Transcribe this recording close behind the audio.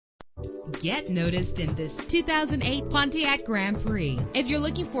Get noticed in this 2008 Pontiac Grand Prix. If you're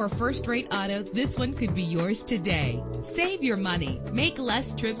looking for a first-rate auto, this one could be yours today. Save your money. Make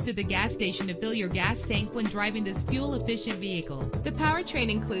less trips to the gas station to fill your gas tank when driving this fuel-efficient vehicle. The powertrain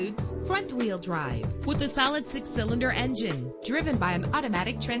includes front-wheel drive with a solid 6-cylinder engine driven by an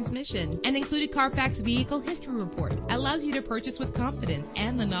automatic transmission. An included Carfax Vehicle History Report allows you to purchase with confidence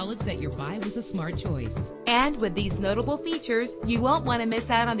and the knowledge that your buy was a smart choice. And with these notable features, you won't want to miss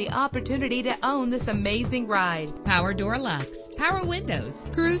out on the opportunity to own this amazing ride. Power door locks, power windows,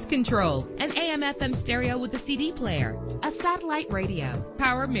 cruise control, an AM/FM stereo with a CD player, a satellite radio,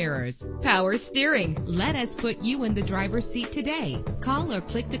 power mirrors, power steering. Let us put you in the driver's seat today. Call or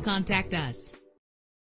click to contact us.